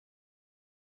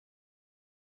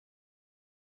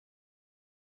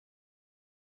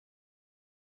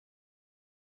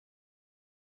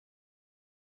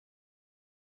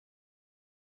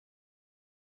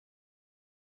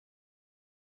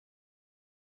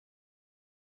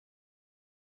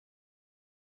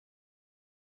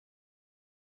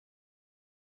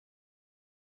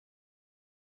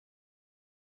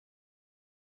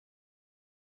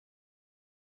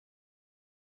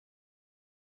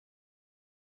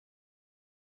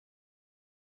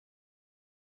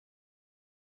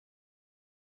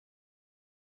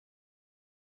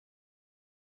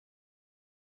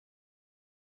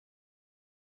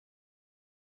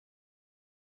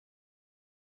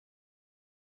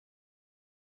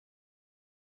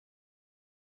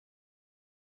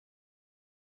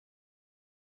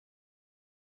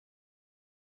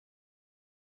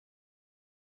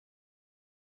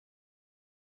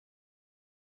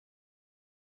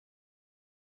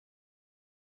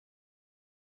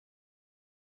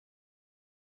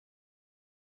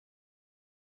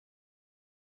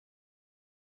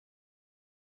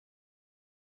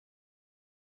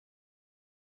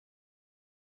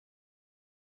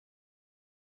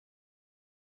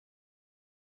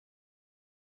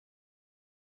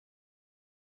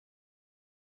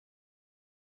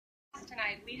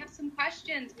tonight. We have some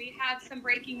questions. We have some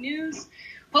breaking news.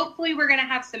 Hopefully we're going to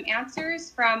have some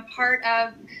answers from part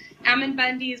of Ammon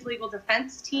Bundy's legal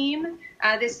defense team.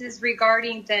 This is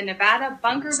regarding the Nevada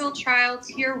Bunkerville trial.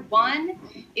 Tier 1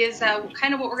 is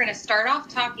kind of what we're going to start off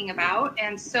talking about.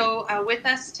 And so with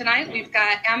us tonight, we've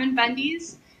got Ammon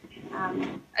Bundy's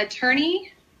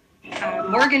attorney,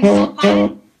 Morgan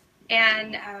Philpot.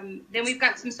 And then we've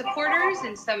got some supporters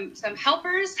and some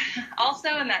helpers also,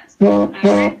 and that's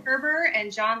Rick Kerber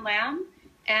and John Lamb.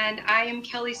 And I am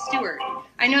Keli Stewart.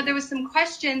 I know there was some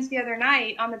questions the other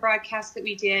night on the broadcast that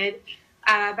we did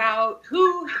about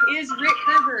who is Rick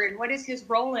Kerber and what is his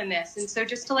role in this. And so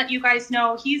just to let you guys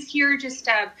know, he's here just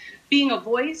being a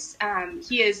voice.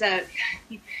 He's a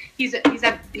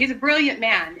brilliant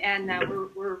man, and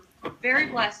we're very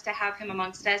blessed to have him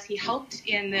amongst us. He helped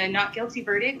in the not guilty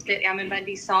verdict that Ammon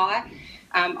Bundy saw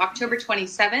October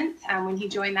 27th when he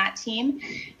joined that team.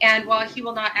 And while he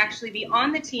will not actually be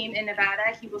on the team in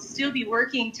Nevada, he will still be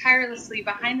working tirelessly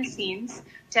behind the scenes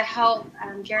to help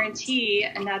guarantee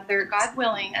another, God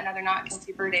willing, another not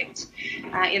guilty verdict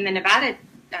in the Nevada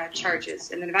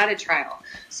charges in the Nevada trial.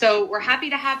 So we're happy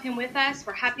to have him with us.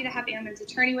 We're happy to have Ammon's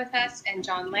attorney with us and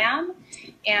John Lamb.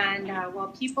 And while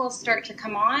people start to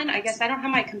come on, I guess I don't have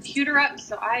my computer up,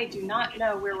 so I do not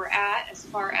know where we're at as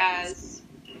far as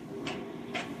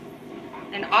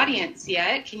an audience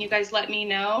yet. Can you guys let me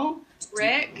know,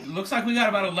 Rick? It looks like we got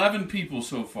about 11 people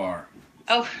so far.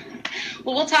 Oh,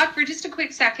 well, we'll talk for just a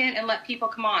quick second and let people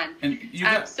come on. And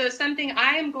so something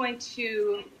I am going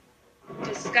to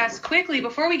discuss quickly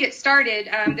before we get started,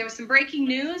 there was some breaking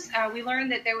news. We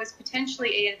learned that there was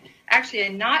potentially actually a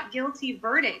not guilty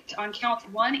verdict on counts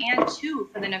 1 and 2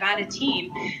 for the Nevada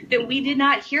team that we did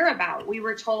not hear about. We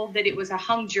were told that it was a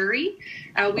hung jury.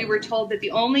 We were told that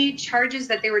the only charges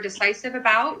that they were decisive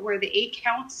about were the 8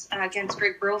 counts against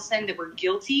Greg Burleson that were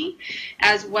guilty,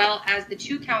 as well as the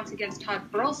 2 counts against Todd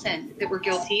Burleson that were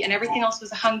guilty, and everything else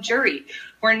was a hung jury.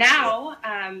 Where now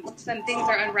some things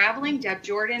are unraveling. Deb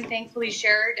Jordan thankfully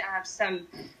shared some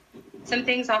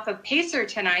things off of Pacer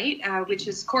tonight, which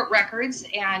is court records,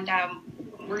 and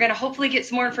we're going to hopefully get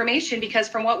some more information, because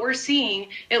from what we're seeing,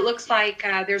 it looks like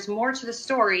there's more to the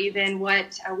story than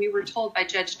what we were told by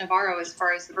Judge Navarro as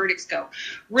far as the verdicts go.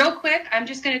 Real quick, I'm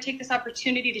just going to take this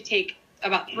opportunity to take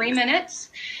about 3 minutes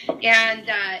and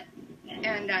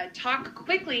talk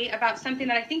quickly about something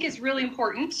that I think is really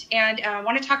important. And I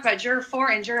want to talk about Juror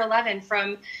 4 and Juror 11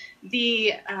 from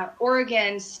the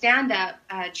Oregon stand-up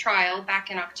trial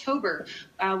back in October.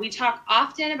 We talk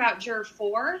often about Juror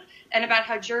 4 and about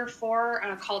how Juror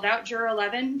 4 called out Juror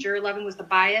 11. Juror 11 was the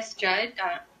biased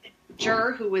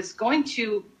juror who was going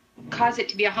to cause it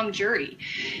to be a hung jury.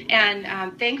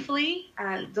 And thankfully,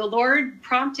 the Lord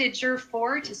prompted Juror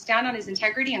 4 to stand on his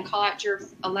integrity and call out Juror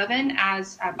 11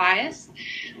 as biased.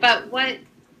 But what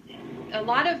a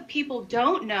lot of people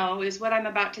don't know is what I'm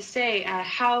about to say,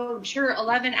 how Juror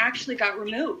 11 actually got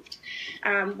removed.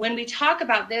 When we talk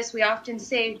about this, we often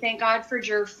say, thank God for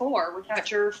Juror 4. Without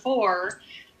Juror 4,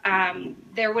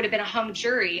 there would have been a hung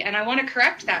jury. And I want to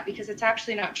correct that, because it's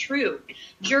actually not true.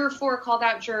 Juror 4 called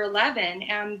out Juror 11,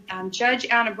 and Judge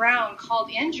Anna Brown called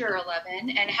in Juror 11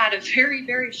 and had a very,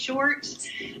 very short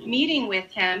meeting with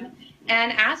him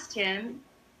and asked him,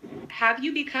 have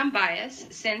you become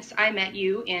biased since I met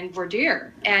you in voir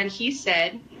dire? And he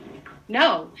said,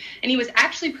 no. And he was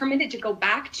actually permitted to go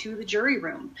back to the jury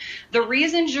room. The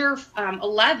reason Juror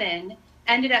 11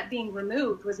 ended up being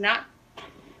removed was not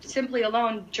simply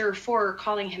alone Juror 4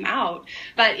 calling him out,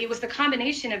 but it was the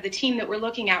combination of the team that we're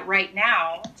looking at right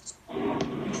now.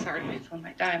 Sorry, my phone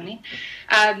might die on me.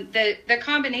 The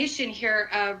combination here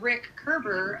of Rick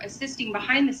Kerber assisting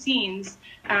behind the scenes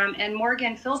and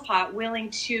Morgan Philpot willing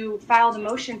to file the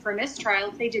motion for mistrial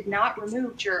if they did not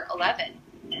remove Juror 11.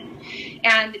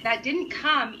 And that didn't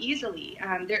come easily.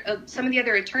 Some of the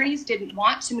other attorneys didn't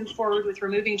want to move forward with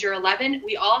removing Juror 11.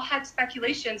 We all had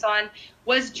speculations on,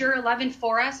 was Juror 11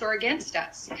 for us or against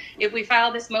us? If we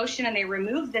filed this motion and they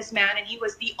removed this man and he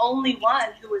was the only one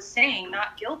who was saying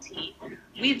not guilty,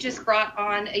 we've just brought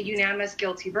on a unanimous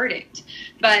guilty verdict.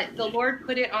 But the Lord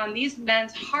put it on these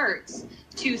men's hearts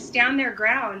to stand their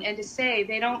ground and to say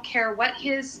they don't care what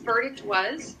his verdict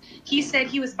was. He said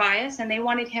he was biased and they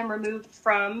wanted him removed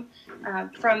from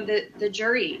the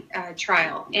jury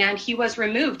trial. And he was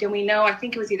removed. And we know, I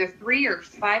think it was either 3 or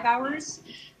 5 hours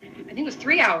I think it was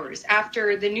 3 hours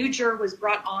after the new juror was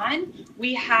brought on,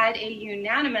 we had a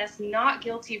unanimous not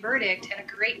guilty verdict and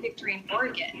a great victory in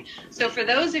Oregon. So for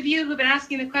those of you who've been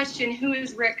asking the question, who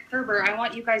is Rick Herber, I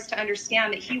want you guys to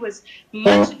understand that he was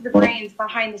much of the brains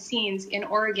behind the scenes in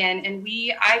Oregon. And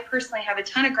I personally have a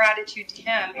ton of gratitude to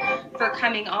him for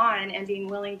coming on and being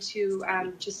willing to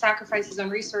just sacrifice his own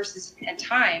resources and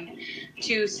time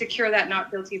to secure that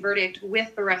not guilty verdict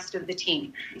with the rest of the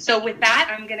team. So with that,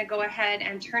 I'm going to go ahead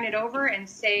and turn it over and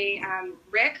say,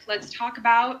 Rick, let's talk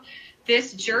about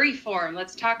this jury form.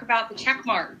 Let's talk about the check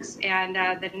marks and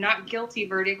the not guilty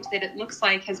verdict that it looks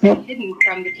like has been hidden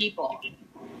from the people.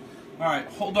 All right,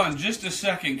 hold on just a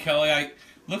second, Kelly.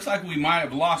 Looks like we might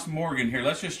have lost Morgan here.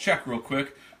 Let's just check real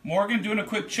quick. Morgan, doing a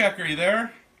quick check. Are you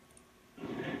there?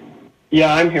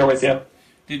 Yeah, I'm here with you.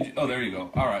 Oh, there you go.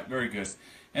 All right, very good.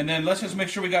 And then let's just make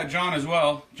sure we got John as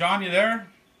well. John, you there?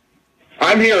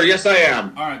 I'm here. Yes, I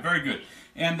am. All right, very good.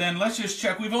 And then let's just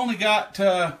check. We've only got,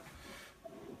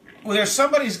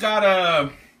 somebody's got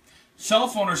a cell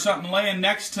phone or something laying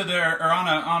next to their, or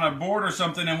on a board or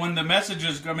something, and when the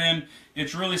messages come in,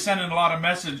 it's really sending a lot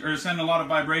of sending a lot of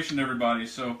vibration to everybody.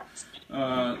 So,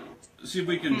 see if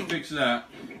we can fix that.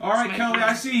 All right, Kelly,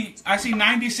 I see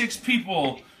 96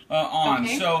 people on.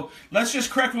 Okay. So let's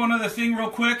just correct one other thing real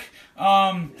quick.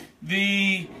 I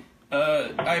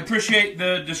appreciate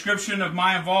the description of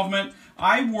my involvement.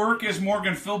 I work as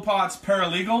Morgan Philpot's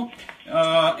paralegal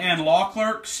and law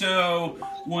clerk. So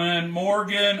when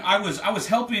Morgan, I was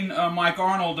helping Mike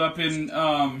Arnold up in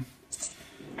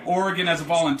Oregon as a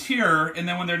volunteer, and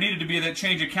then when there needed to be that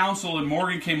change of counsel and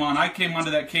Morgan came on, I came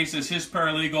onto that case as his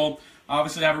paralegal.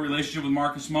 Obviously, I have a relationship with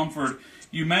Marcus Mumford.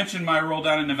 You mentioned my role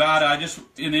down in Nevada. I just,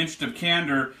 in the interest of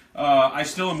candor, I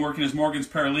still am working as Morgan's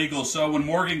paralegal. So when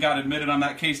Morgan got admitted on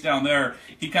that case down there,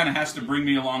 he kind of has to bring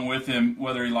me along with him,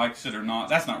 whether he likes it or not.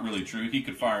 That's not really true. He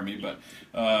could fire me, but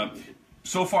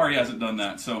so far he hasn't done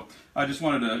that. So I just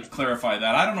wanted to clarify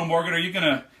that. I don't know, Morgan, are you going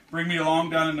to bring me along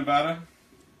down in Nevada?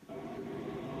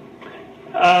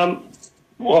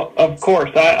 Well, of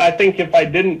course. I think if I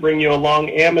didn't bring you along,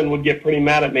 Ammon would get pretty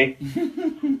mad at me.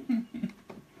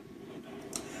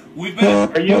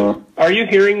 Are you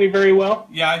hearing me very well?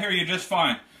 Yeah, I hear you just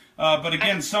fine. But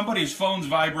again, somebody's phone's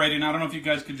vibrating. I don't know if you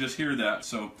guys could just hear that.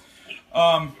 So,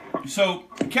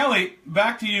 Kelly,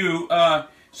 back to you.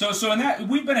 So in that,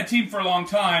 we've been a team for a long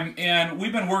time, and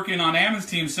we've been working on Ammon's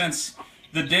team since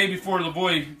the day before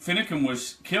Lavoy Finicum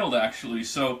was killed, actually.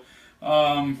 So,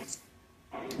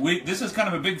 this is kind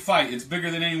of a big fight. It's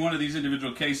bigger than any one of these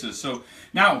individual cases. So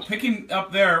now, picking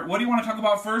up there, what do you want to talk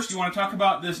about first? You want to talk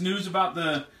about this news about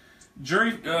the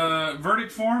jury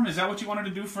verdict form? Is that what you wanted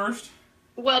to do first?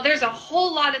 Well, there's a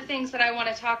whole lot of things that I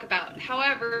want to talk about.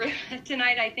 However,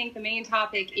 tonight I think the main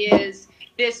topic is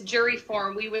this jury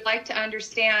form. We would like to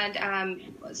understand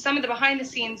some of the behind the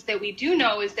scenes that we do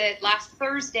know is that last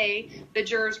Thursday the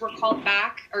jurors were called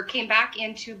back or came back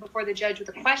into before the judge with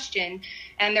a question,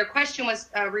 and their question was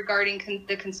regarding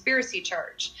the conspiracy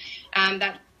charge.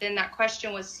 Then that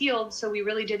question was sealed, so we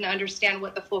really didn't understand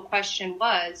what the full question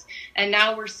was. And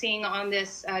now we're seeing on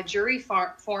this jury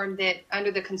form that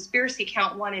under the conspiracy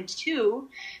count 1 and 2,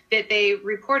 that they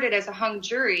reported as a hung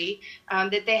jury,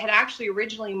 that they had actually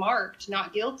originally marked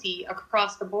not guilty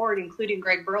across the board, including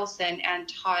Greg Burleson and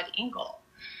Todd Engel.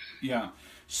 Yeah.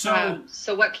 So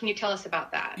what can you tell us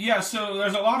about that? Yeah, so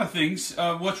there's a lot of things.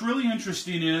 What's really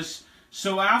interesting is,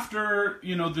 so after,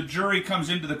 the jury comes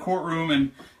into the courtroom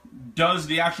and does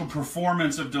the actual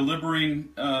performance of delivering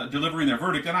their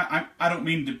verdict, and I don't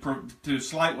mean to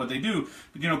slight what they do,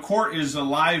 but court is a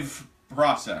live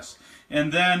process,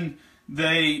 and then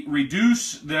they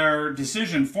reduce their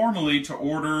decision formally to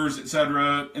orders,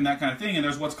 etc., and that kind of thing, and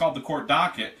there's what's called the court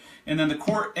docket, and then the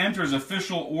court enters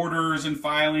official orders and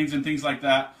filings and things like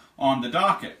that on the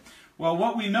docket. Well,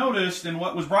 what we noticed and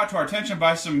what was brought to our attention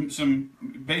by some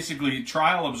basically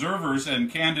trial observers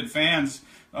and candid fans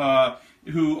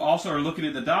who also are looking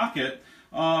at the docket,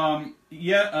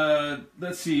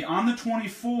 let's see, on the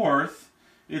 24th,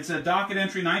 it's a docket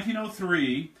entry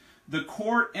 1903, the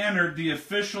court entered the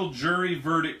official jury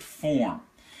verdict form.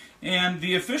 And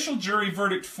the official jury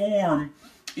verdict form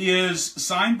is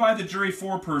signed by the jury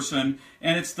foreperson,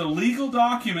 and it's the legal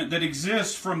document that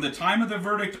exists from the time of the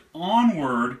verdict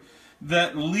onward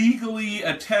that legally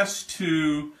attests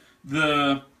to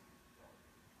the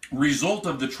result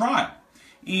of the trial.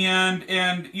 And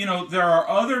there are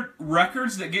other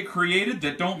records that get created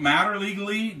that don't matter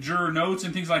legally, juror notes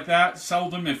and things like that,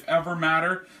 seldom if ever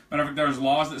matter. Matter of fact, there's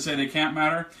laws that say they can't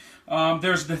matter.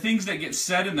 There's the things that get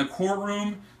said in the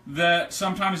courtroom that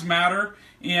sometimes matter.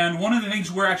 And one of the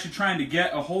things we're actually trying to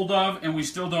get a hold of, and we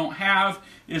still don't have,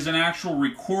 is an actual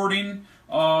recording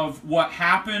of what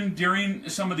happened during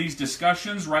some of these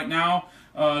discussions. Right now,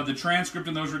 the transcript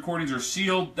and those recordings are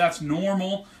sealed. That's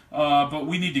normal, but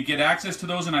we need to get access to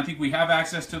those, and I think we have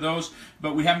access to those,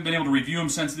 but we haven't been able to review them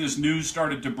since this news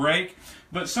started to break.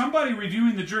 But somebody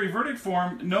reviewing the jury verdict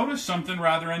form noticed something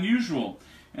rather unusual,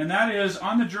 and that is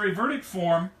on the jury verdict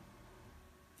form,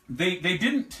 they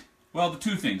didn't, well, the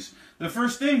two things. The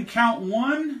first thing, count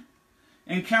 1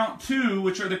 and count 2,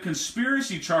 which are the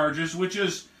conspiracy charges, which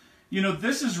is, you know,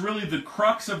 this is really the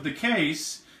crux of the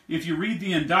case. If you read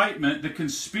the indictment, the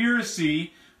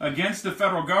conspiracy against the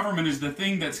federal government is the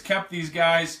thing that's kept these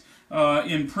guys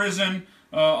in prison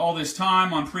all this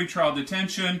time on pretrial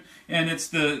detention, and it's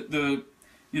the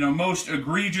most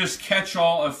egregious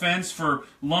catch-all offense for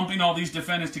lumping all these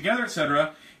defendants together,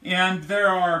 etc. And there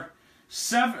are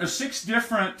 6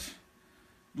 different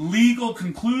legal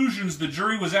conclusions the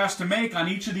jury was asked to make on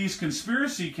each of these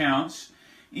conspiracy counts,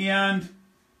 and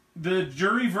the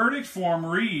jury verdict form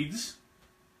reads,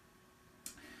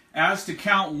 as to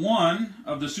count 1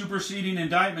 of the superseding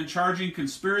indictment charging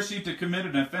conspiracy to commit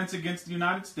an offense against the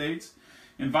United States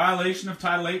in violation of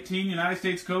Title 18, United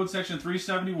States Code, Section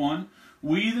 371,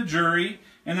 we, the jury,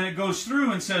 and then it goes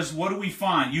through and says, what do we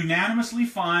find? Unanimously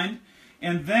find,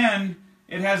 and then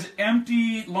it has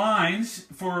empty lines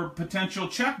for potential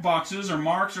check boxes or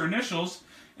marks or initials,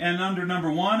 and under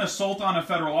number 1, assault on a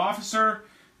federal officer,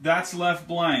 that's left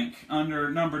blank. Under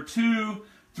number 2,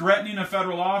 threatening a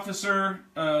federal officer,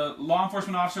 law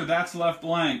enforcement officer, that's left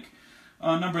blank.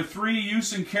 Number 3,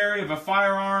 use and carry of a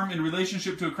firearm in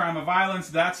relationship to a crime of violence,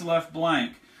 that's left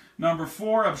blank. Number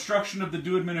 4, obstruction of the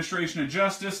due administration of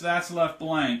justice, that's left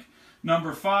blank.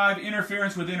 Number 5,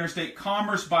 interference with interstate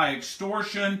commerce by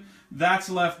extortion, that's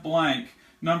left blank.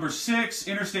 Number 6,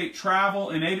 interstate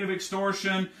travel in aid of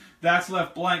extortion, that's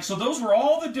left blank. So those were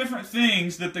all the different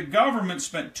things that the government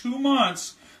spent 2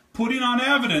 months putting on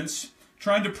evidence,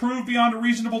 trying to prove beyond a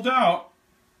reasonable doubt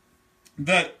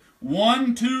that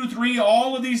 1, 2, 3,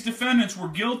 all of these defendants were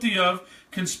guilty of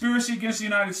conspiracy against the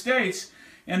United States.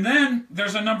 And then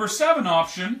there's a number 7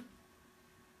 option,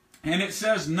 and it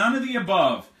says none of the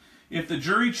above. If the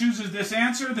jury chooses this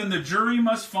answer, then the jury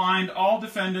must find all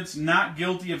defendants not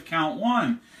guilty of count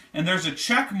 1. And there's a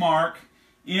check mark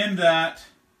in that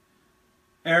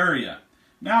area.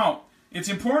 Now, it's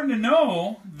important to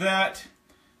know that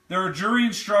there are jury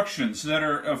instructions that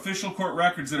are official court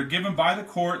records that are given by the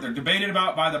court. They're debated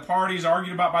about by the parties,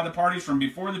 argued about by the parties from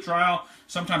before the trial,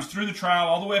 sometimes through the trial,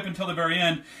 all the way up until the very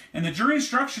end. And the jury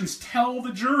instructions tell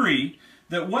the jury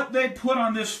that what they put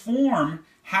on this form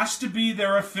has to be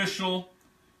their official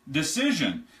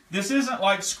decision. This isn't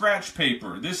like scratch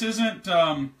paper. This isn't,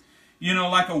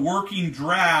 like a working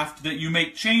draft that you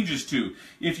make changes to.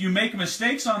 If you make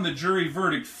mistakes on the jury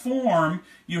verdict form,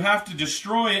 you have to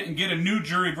destroy it and get a new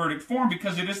jury verdict form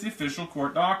because it is the official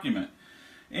court document.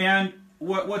 And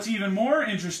what's even more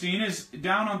interesting is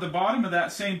down on the bottom of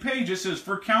that same page, it says,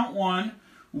 for count 1,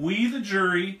 we, the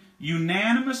jury,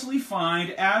 unanimously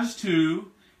find as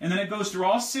to, and then it goes through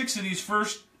all 6 of these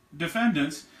first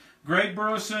defendants, Greg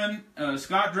Burleson,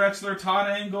 Scott Drexler, Todd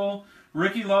Engel,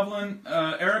 Ricky Loveland,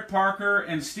 Eric Parker,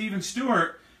 and Stephen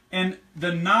Stewart, and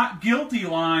the not guilty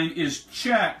line is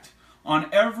checked on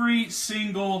every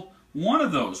single one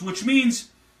of those, which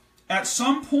means at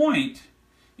some point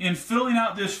in filling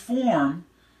out this form,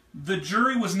 the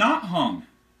jury was not hung.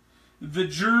 The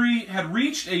jury had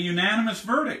reached a unanimous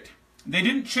verdict. They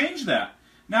didn't change that.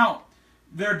 Now,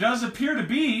 there does appear to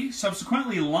be,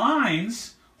 subsequently,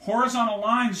 lines, horizontal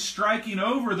lines striking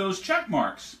over those check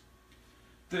marks.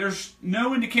 There's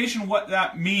no indication what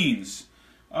that means.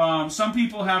 Some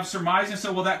people have surmised and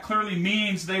said, well, that clearly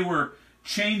means they were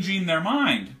changing their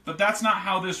mind. But that's not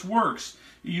how this works.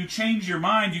 You change your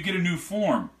mind, you get a new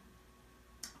form.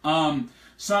 Some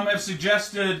have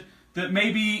suggested that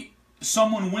maybe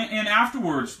someone went in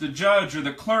afterwards, the judge or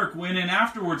the clerk went in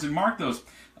afterwards and marked those.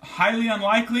 Highly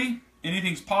unlikely.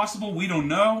 Anything's possible. We don't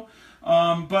know.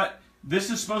 But this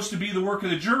is supposed to be the work of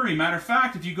the jury. Matter of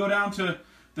fact, if you go down to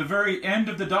the very end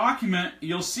of the document,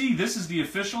 you'll see this is the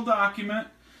official document.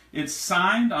 It's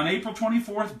signed on April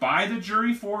 24th by the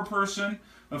jury foreperson.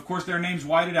 Of course, their name's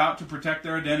whited out to protect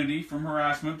their identity from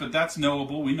harassment, but that's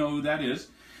knowable. We know who that is.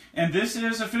 And this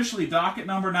is officially docket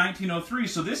number 1903.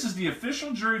 So this is the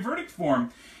official jury verdict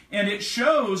form. And it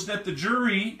shows that the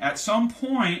jury, at some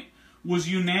point, was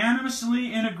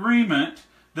unanimously in agreement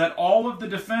that all of the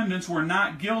defendants were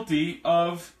not guilty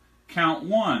of count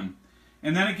 1.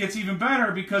 And then it gets even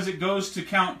better because it goes to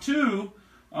count 2,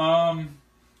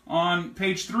 on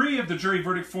page 3 of the jury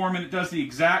verdict form, and it does the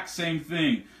exact same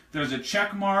thing. There's a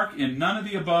check mark in none of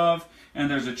the above, and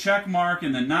there's a check mark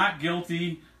in the not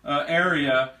guilty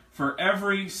area for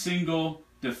every single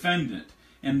defendant.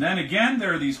 And then again,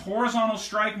 there are these horizontal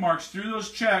strike marks through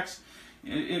those checks.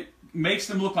 It makes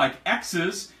them look like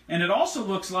X's, and it also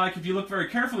looks like, if you look very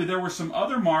carefully, there were some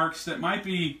other marks that might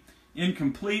be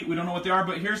incomplete. We don't know what they are,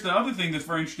 but here's the other thing that's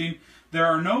very interesting. There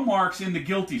are no marks in the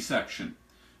guilty section.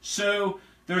 So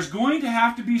there's going to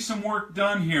have to be some work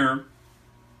done here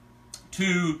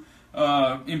to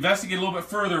investigate a little bit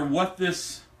further what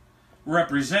this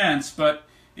represents, but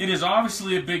it is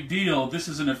obviously a big deal. This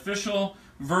is an official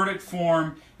verdict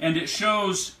form, and it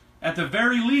shows, at the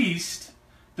very least,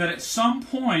 that at some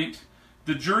point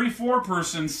the jury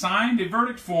foreperson signed a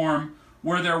verdict form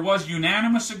where there was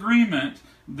unanimous agreement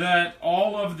that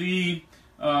all of the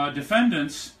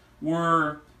defendants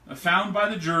were found by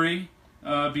the jury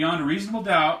beyond a reasonable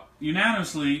doubt,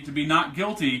 unanimously, to be not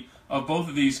guilty of both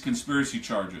of these conspiracy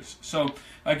charges. So,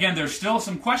 again, there's still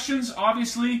some questions,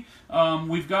 obviously.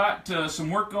 We've got some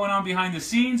work going on behind the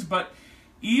scenes, but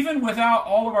even without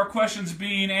all of our questions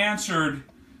being answered,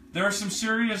 there are some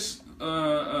serious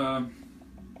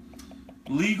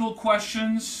legal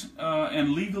questions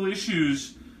and legal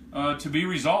issues to be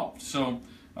resolved. So,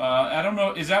 I don't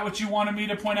know, is that what you wanted me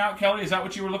to point out, Kelly? Is that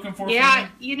what you were looking for? Yeah,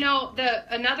 you know,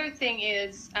 another thing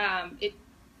is,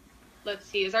 let's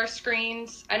see, is our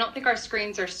screens, I don't think our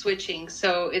screens are switching,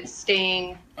 so it's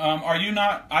staying. Are you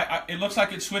not, it looks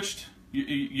like it switched,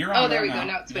 you're on. Oh, there we go,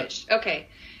 now it switched. Yep. Okay.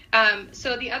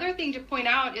 So the other thing to point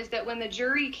out is that when the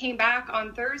jury came back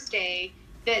on Thursday,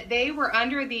 that they were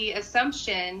under the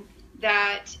assumption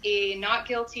that a not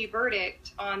guilty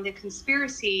verdict on the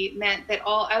conspiracy meant that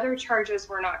all other charges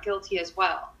were not guilty as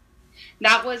well.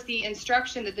 That was the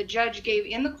instruction that the judge gave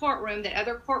in the courtroom that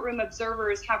other courtroom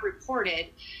observers have reported.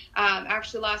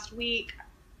 Actually, last week,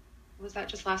 was that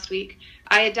just last week?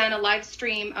 I had done a live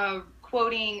stream of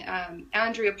quoting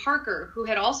Andrea Parker, who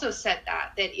had also said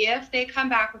that if they come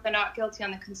back with a not guilty on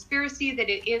the conspiracy, that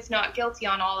it is not guilty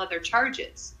on all other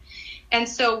charges. And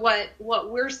so what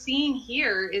we're seeing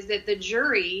here is that the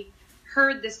jury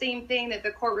heard the same thing that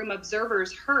the courtroom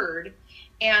observers heard,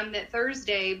 and that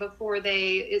Thursday, before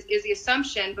they, is the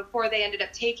assumption, before they ended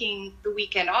up taking the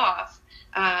weekend off,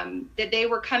 that they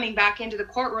were coming back into the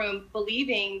courtroom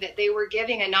believing that they were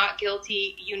giving a not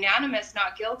guilty, unanimous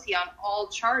not guilty on all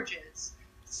charges,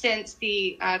 since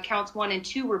the counts 1 and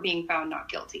 2 were being found not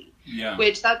guilty. Yeah.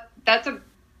 Which that's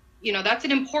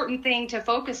an important thing to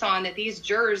focus on, that these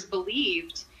jurors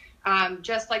believed,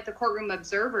 just like the courtroom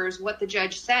observers, what the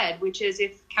judge said, which is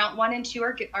if count 1 and 2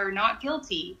 are not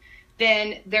guilty,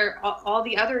 then all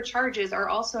the other charges are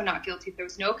also not guilty. If there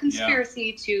was no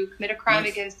conspiracy to commit a crime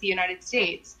against the United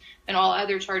States, then all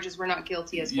other charges were not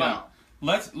guilty as well.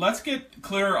 Let's get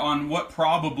clear on what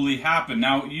probably happened.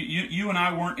 Now, you and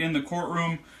I weren't in the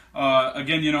courtroom.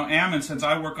 Again, you know, Ammon, since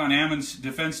I work on Ammon's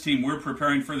defense team, we're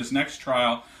preparing for this next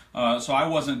trial, so I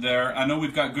wasn't there. I know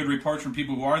we've got good reports from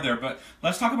people who are there, but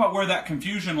let's talk about where that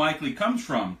confusion likely comes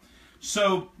from.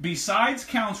 So, besides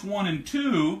counts 1 and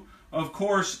 2, of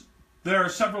course, there are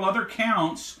several other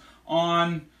counts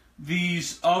on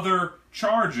these other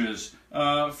charges.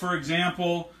 For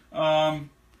example,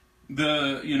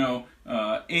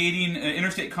 aiding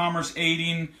interstate commerce,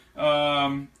 aiding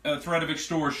a threat of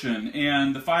extortion,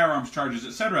 and the firearms charges,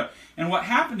 etc. And what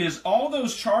happened is all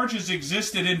those charges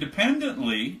existed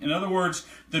independently. In other words,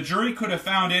 the jury could have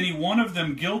found any one of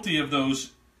them guilty of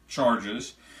those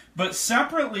charges, but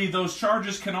separately, those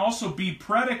charges can also be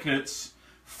predicates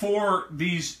for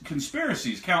these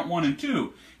conspiracies, count 1 and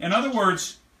 2. In other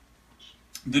words,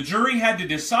 the jury had to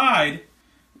decide.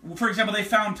 For example, they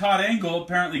found Todd Engel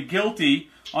apparently guilty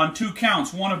on 2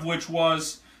 counts, one of which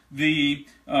was the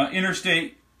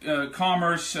interstate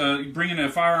commerce, bringing a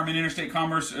firearm in interstate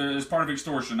commerce as part of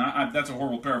extortion. That's a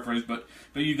horrible paraphrase, but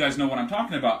you guys know what I'm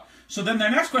talking about. So then the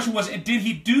next question was, did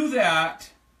he do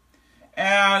that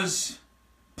as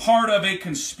part of a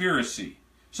conspiracy?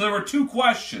 So there were 2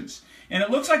 questions. And it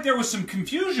looks like there was some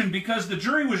confusion because the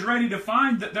jury was ready to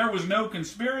find that there was no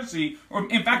conspiracy, or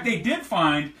in fact they did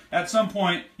find at some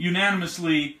point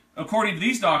unanimously, according to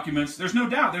these documents, there's no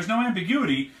doubt, there's no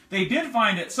ambiguity, they did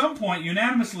find at some point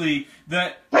unanimously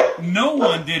that no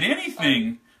one did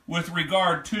anything with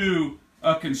regard to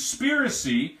a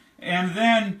conspiracy, and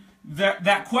then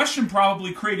that question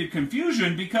probably created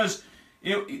confusion because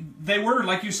they were,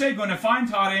 like you say, going to find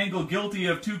Todd Engel guilty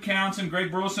of 2 counts and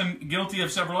Greg Burleson guilty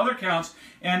of several other counts,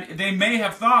 and they may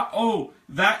have thought, oh,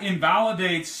 that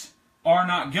invalidates our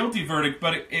not guilty verdict,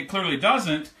 but it clearly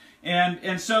doesn't.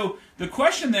 And so the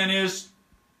question then is,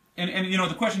 and you know,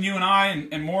 the question you and I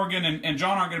and Morgan and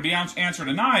John aren't going to be answer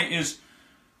tonight is,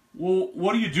 well,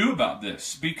 what do you do about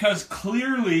this? Because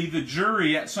clearly the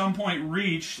jury at some point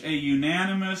reached a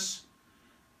unanimous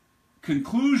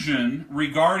conclusion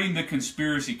regarding the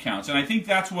conspiracy counts. And I think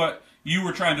that's what you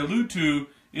were trying to allude to,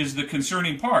 is the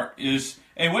concerning part, is,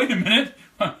 hey, wait a minute,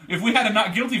 if we had a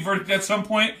not guilty verdict at some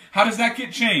point, how does that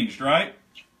get changed, right?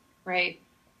 Right.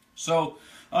 So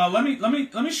let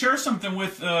me share something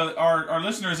with our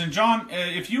listeners. And John,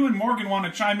 if you and Morgan want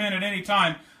to chime in at any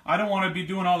time, I don't want to be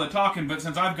doing all the talking, but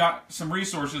since I've got some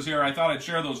resources here, I thought I'd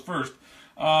share those first.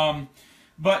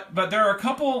 But there are a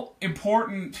couple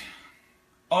important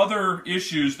other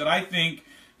issues that I think,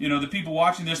 you know, the people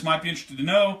watching this might be interested to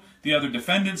know. The other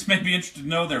defendants may be interested to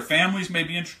know. Their families may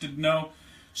be interested to know.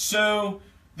 So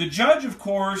the judge, of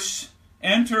course,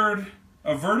 entered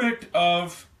a verdict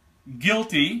of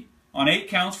guilty on 8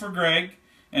 counts for Greg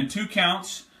and 2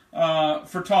 counts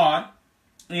for Todd.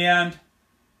 And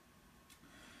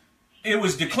it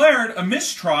was declared a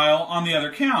mistrial on the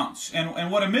other counts.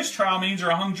 And what a mistrial means, or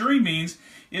a hung jury means,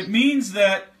 it means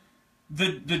that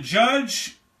the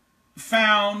judge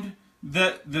found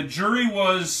that the jury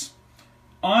was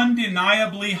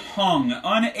undeniably hung,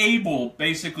 unable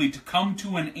basically to come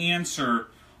to an answer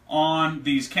on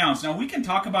these counts. Now we can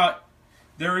talk about,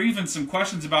 there are even some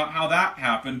questions about how that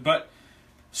happened, but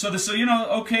so you know,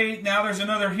 okay, now there's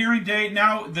another hearing date.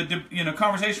 Now the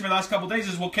conversation for the last couple of days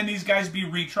is, well, can these guys be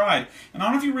retried? And I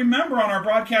don't know if you remember on our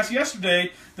broadcast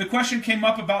yesterday, the question came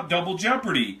up about double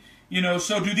jeopardy. You know,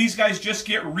 so do these guys just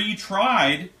get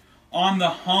retried on the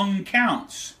hung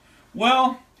counts?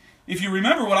 Well, if you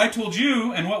remember what I told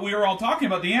you and what we were all talking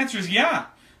about, the answer is yeah.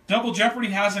 Double jeopardy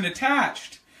hasn't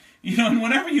attached. You know, and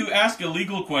whenever you ask a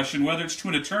legal question, whether it's to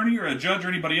an attorney or a judge or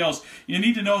anybody else, you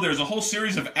need to know there's a whole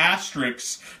series of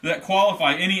asterisks that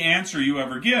qualify any answer you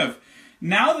ever give.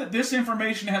 Now that this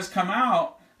information has come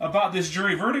out about this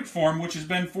jury verdict form, which has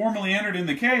been formally entered in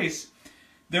the case,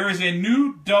 there is a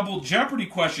new double jeopardy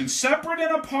question, separate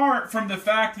and apart from the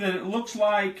fact that it looks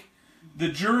like the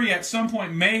jury at some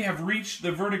point may have reached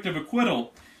the verdict of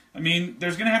acquittal. I mean,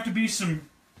 there's going to have to be some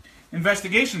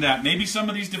investigation of that. Maybe some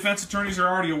of these defense attorneys are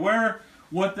already aware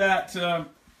what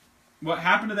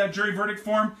happened to that jury verdict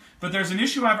form, but there's an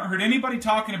issue I haven't heard anybody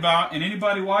talking about, and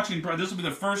anybody watching, this will be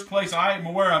the first place I am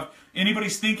aware of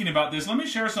anybody's thinking about this. Let me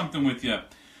share something with you.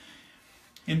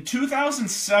 In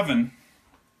 2007,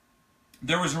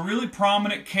 there was a really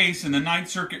prominent case in the Ninth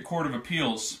Circuit Court of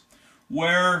Appeals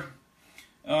where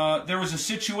there was a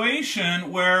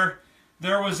situation where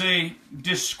there was a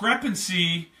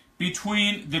discrepancy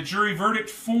between the jury verdict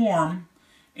form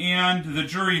and the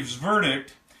jury's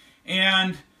verdict,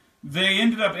 and they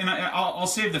ended up, and I'll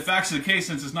save the facts of the case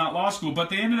since it's not law school,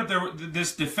 but they ended up,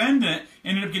 this defendant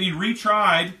ended up getting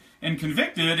retried and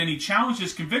convicted, and he challenged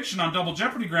his conviction on double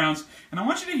jeopardy grounds. And I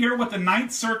want you to hear what the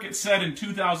Ninth Circuit said in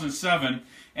 2007,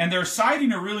 and they're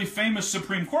citing a really famous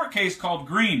Supreme Court case called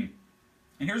Green.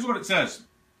 And here's what it says.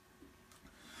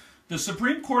 The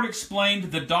Supreme Court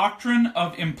explained the doctrine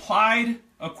of implied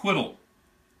acquittal.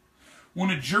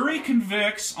 When a jury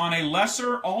convicts on a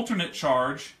lesser alternate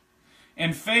charge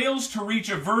and fails to reach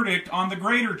a verdict on the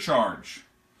greater charge,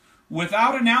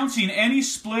 without announcing any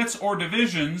splits or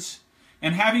divisions,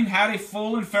 and having had a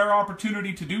full and fair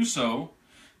opportunity to do so,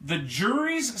 the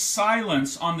jury's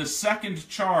silence on the second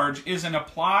charge is an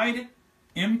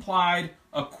implied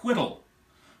acquittal.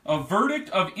 A verdict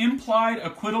of implied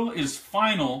acquittal is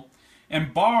final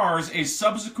and bars a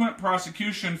subsequent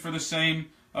prosecution for the same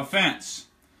offense.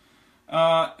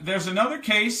 There's another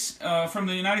case from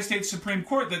the United States Supreme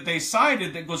Court that they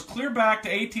cited that goes clear back to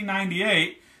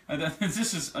 1898.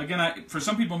 This is, again, for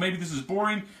some people maybe this is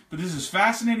boring, but this is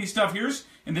fascinating stuff.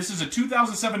 And this is a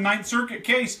 2007 Ninth Circuit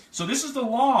case, so this is the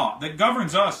law that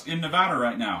governs us in Nevada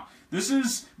right now. This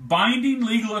is binding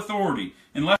legal authority,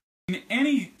 unless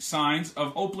any signs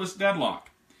of hopeless deadlock.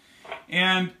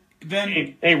 And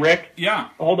then... Hey, Rick? Yeah?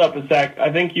 Hold up a sec.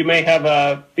 I think you may have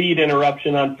a feed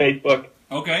interruption on Facebook.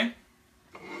 Okay.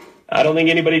 I don't think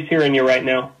anybody's hearing you right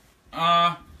now.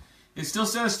 It still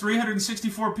says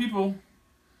 364 people.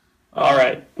 All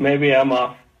right. Maybe I'm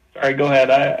off. Sorry, go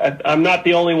ahead. I'm not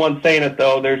the only one saying it,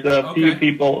 though. There's a few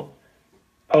people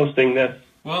posting this.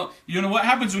 Well, you know what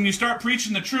happens when you start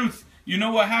preaching the truth? You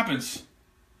know what happens.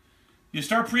 You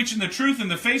start preaching the truth,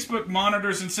 and the Facebook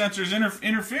monitors and censors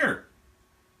interfere.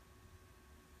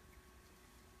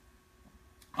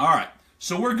 All right.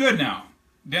 So we're good now.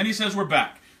 Denny says we're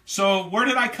back. So where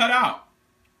did I cut out?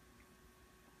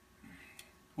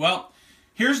 Well,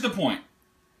 here's the point.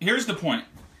 Here's the point.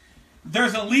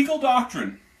 There's a legal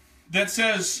doctrine that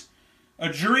says a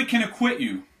jury can acquit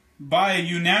you by a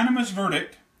unanimous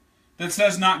verdict that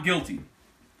says not guilty.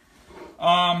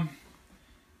 Sorry,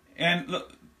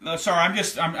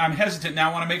 I'm hesitant now.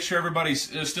 I want to make sure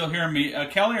everybody's still hearing me.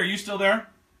 Kelly, are you still there?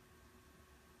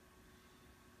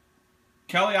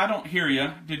 Kelly, I don't hear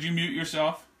you. Did you mute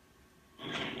yourself?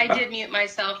 I did mute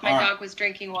myself. My dog was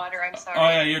drinking water. I'm sorry. Oh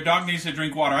yeah, your dog needs to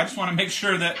drink water. I just want to make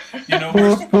sure that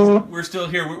we're still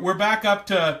here. We're back up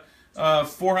to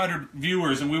 400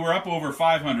 viewers, and we were up over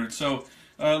 500. So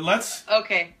let's.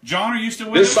 Okay. John, are you still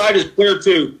with us? This side is clear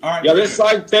too. All right. Yeah, this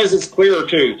side says it's clear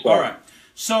too. So. All right.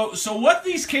 So what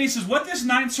this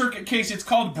Ninth Circuit case, it's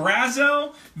called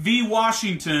Brazel v.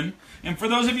 Washington. And for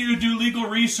those of you who do legal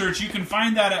research, you can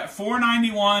find that at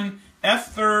 491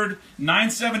 F. 3rd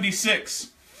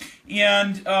 976.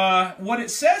 And what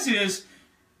it says is,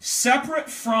 separate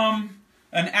from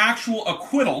an actual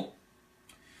acquittal,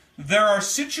 there are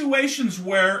situations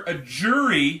where a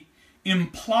jury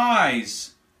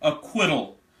implies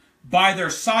acquittal by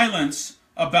their silence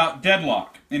about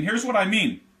deadlock. And here's what I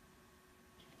mean.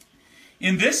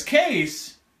 In this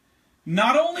case,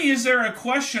 not only is there a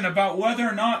question about whether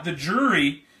or not the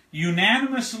jury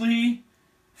unanimously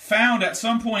found at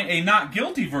some point a not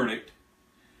guilty verdict,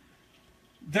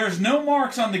 there's no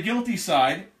marks on the guilty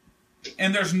side,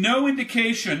 and there's no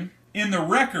indication in the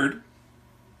record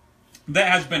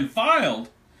that has been filed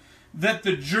that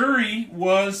the jury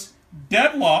was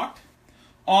deadlocked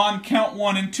on count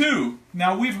 1 and 2.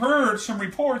 Now, we've heard some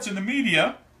reports in the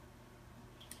media,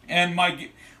 and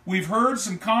we've heard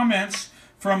some comments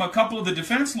from a couple of the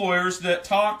defense lawyers that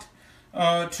talked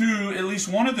to at least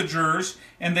one of the jurors,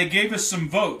 and they gave us some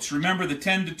votes. Remember the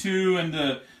 10-2 and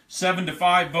the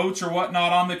 7-5 votes or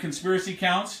whatnot on the conspiracy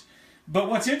counts? But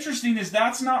what's interesting is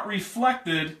that's not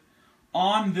reflected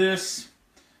on this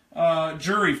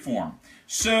jury form.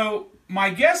 So my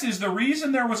guess is the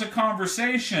reason there was a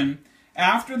conversation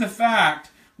after the fact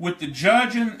with the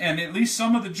judge and at least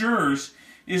some of the jurors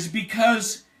is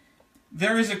because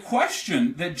there is a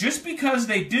question that just because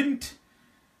they didn't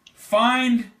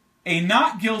find a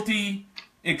not guilty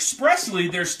expressly,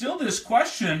 there's still this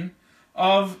question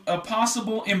of a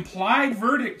possible implied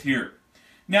verdict here.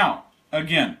 Now,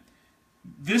 again,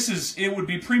 it would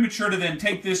be premature to then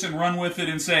take this and run with it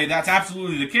and say that's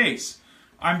absolutely the case.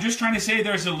 I'm just trying to say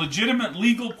there's a legitimate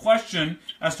legal question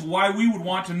as to why we would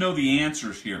want to know the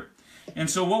answers here. And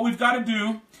so what we've got to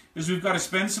do is we've got to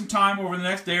spend some time over the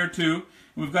next day or two.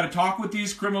 We've got to talk with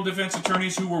these criminal defense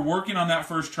attorneys who were working on that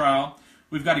first trial.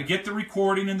 We've got to get the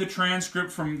recording and the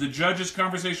transcript from the judge's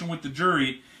conversation with the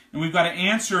jury, and we've got to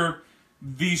answer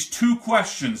these two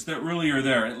questions that really are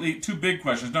there, at least two big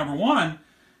questions. Number one,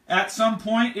 at some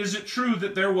point, is it true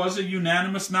that there was a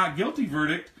unanimous not guilty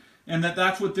verdict and that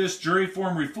that's what this jury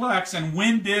form reflects? And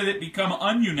when did it become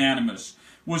ununanimous?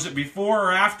 Was it before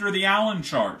or after the Allen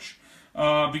charge?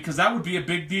 Because that would be a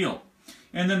big deal.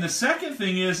 And then the second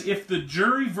thing is, if the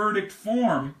jury verdict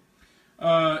form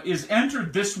is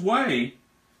entered this way,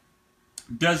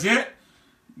 does it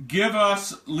give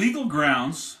us legal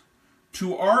grounds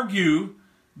to argue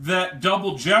that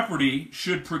double jeopardy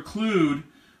should preclude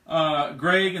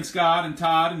Greg and Scott and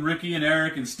Todd and Ricky and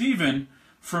Eric and Stephen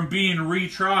from being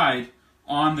retried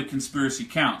on the conspiracy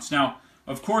counts? Now,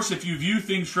 of course, if you view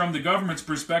things from the government's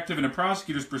perspective and a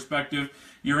prosecutor's perspective,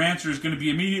 your answer is going to be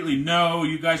immediately no.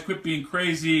 You guys quit being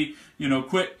crazy.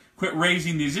 Quit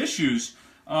raising these issues.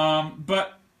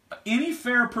 But any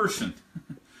fair person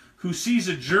who sees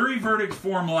a jury verdict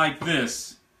form like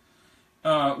this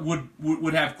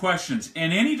would have questions,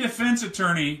 and any defense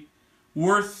attorney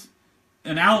worth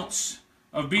an ounce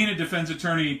of being a defense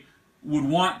attorney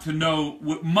must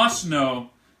know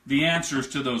the answers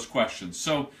to those questions.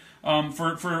 So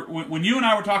for when you and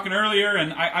I were talking earlier,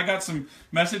 and I got some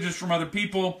messages from other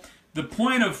people, the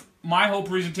point of my whole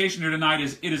presentation here tonight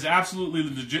is it is absolutely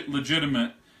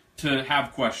legitimate to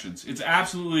have questions. It's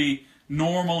absolutely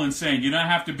normal and sane. You don't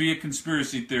have to be a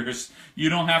conspiracy theorist. You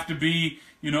don't have to be,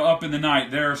 up in the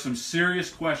night. There are some serious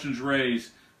questions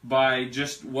raised by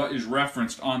just what is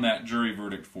referenced on that jury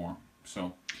verdict form.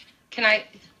 So, can I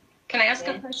ask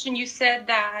a question? You said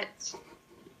that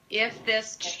if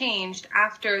this changed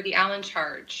after the Allen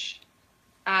charge,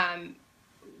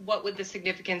 what would the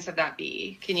significance of that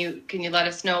be? Can you let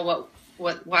us know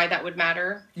why that would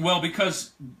matter? Well,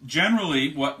 because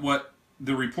generally what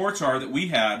the reports are that we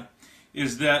had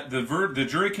is that the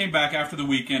jury came back after the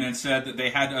weekend and said that they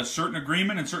had a certain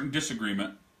agreement and certain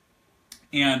disagreement.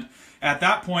 And at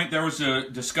that point, there was a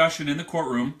discussion in the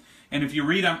courtroom. And if you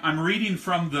read, I'm reading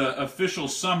from the official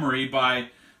summary by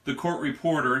the court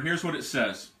reporter. Here's what it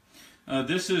says.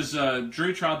 This is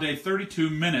jury trial day 32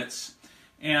 minutes.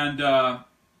 And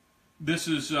this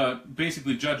is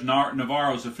basically Judge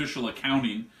Navarro's official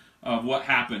accounting of what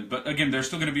happened. But again, there's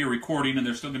still going to be a recording and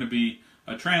there's still going to be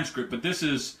a transcript. But this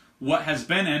is what has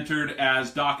been entered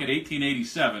as docket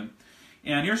 1887.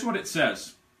 And here's what it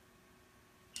says.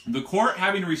 The court,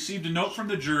 having received a note from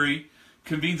the jury,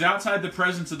 convenes outside the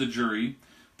presence of the jury.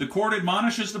 The court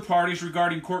admonishes the parties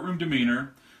regarding courtroom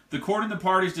demeanor. The court and the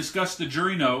parties discuss the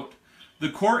jury note. The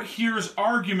court hears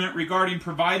argument regarding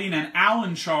providing an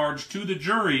Allen charge to the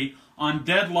jury on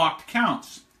deadlocked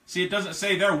counts. See, it doesn't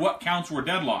say there what counts were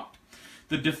deadlocked.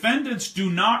 The defendants do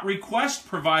not request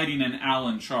providing an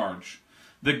Allen charge.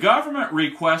 The government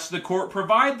requests the court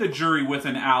provide the jury with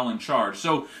an Allen charge.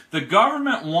 So the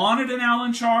government wanted an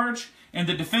Allen charge, and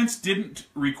the defense didn't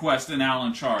request an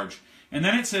Allen charge. And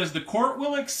then it says the court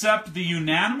will accept the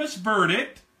unanimous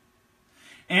verdict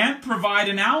and provide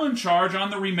an Allen charge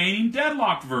on the remaining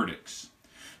deadlocked verdicts.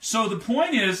 So the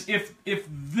point is, if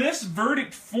this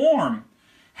verdict form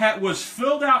was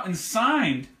filled out and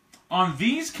signed on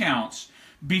these counts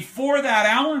before that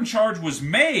Allen charge was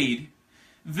made,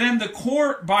 then the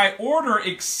court, by order,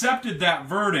 accepted that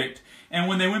verdict. And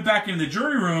when they went back into the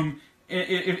jury room,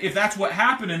 if that's what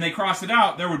happened and they crossed it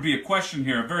out, there would be a question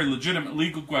here, a very legitimate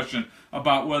legal question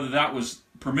about whether that was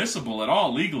permissible at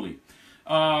all legally.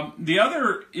 The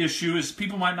other issue is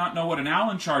people might not know what an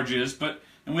Allen charge is,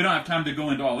 and we don't have time to go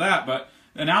into all that, but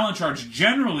an Allen charge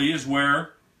generally is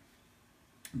where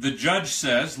the judge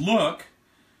says, look,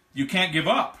 you can't give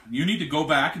up. You need to go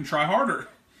back and try harder.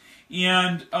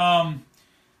 And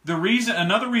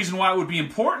another reason why it would be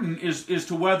important is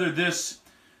to whether this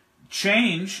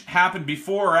change happened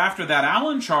before or after that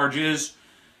Allen charge is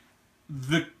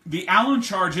the Allen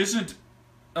charge isn't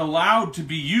allowed to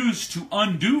be used to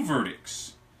undo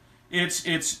verdicts.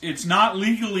 It's not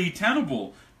legally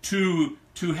tenable to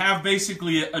have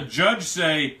basically a judge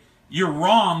say, you're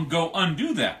wrong, go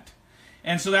undo that.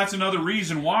 And so that's another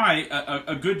reason why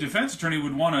a good defense attorney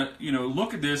would want to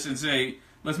look at this and say,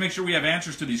 let's make sure we have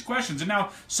answers to these questions. And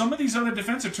now, some of these other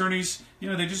defense attorneys,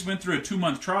 they just went through a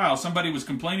 2-month trial. Somebody was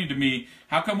complaining to me,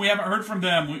 how come we haven't heard from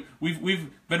them? We've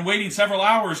been waiting several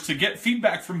hours to get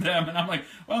feedback from them. And I'm like,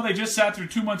 well, they just sat through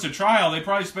 2 months of trial. They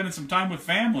probably spending some time with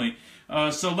family.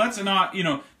 So let's not,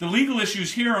 the legal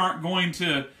issues here aren't going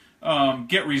to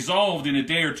get resolved in a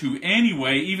day or two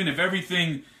anyway, even if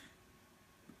everything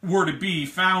were to be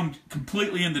found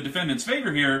completely in the defendant's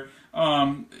favor here.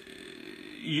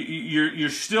 You're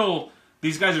still,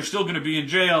 these guys are still going to be in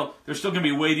jail. They're still going to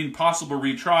be awaiting possible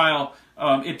retrial.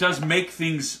 It does make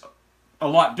things a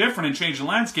lot different and change the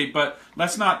landscape, but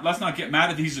let's not get mad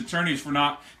at these attorneys for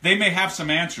not. They may have some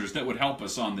answers that would help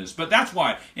us on this, but that's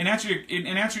why. In answer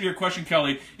to your question,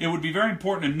 Kelly, it would be very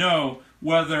important to know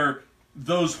whether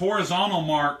those horizontal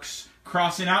marks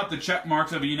crossing out the check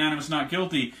marks of a unanimous not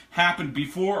guilty happened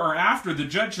before or after the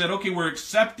judge said, okay, we're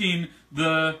accepting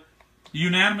the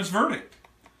unanimous verdict.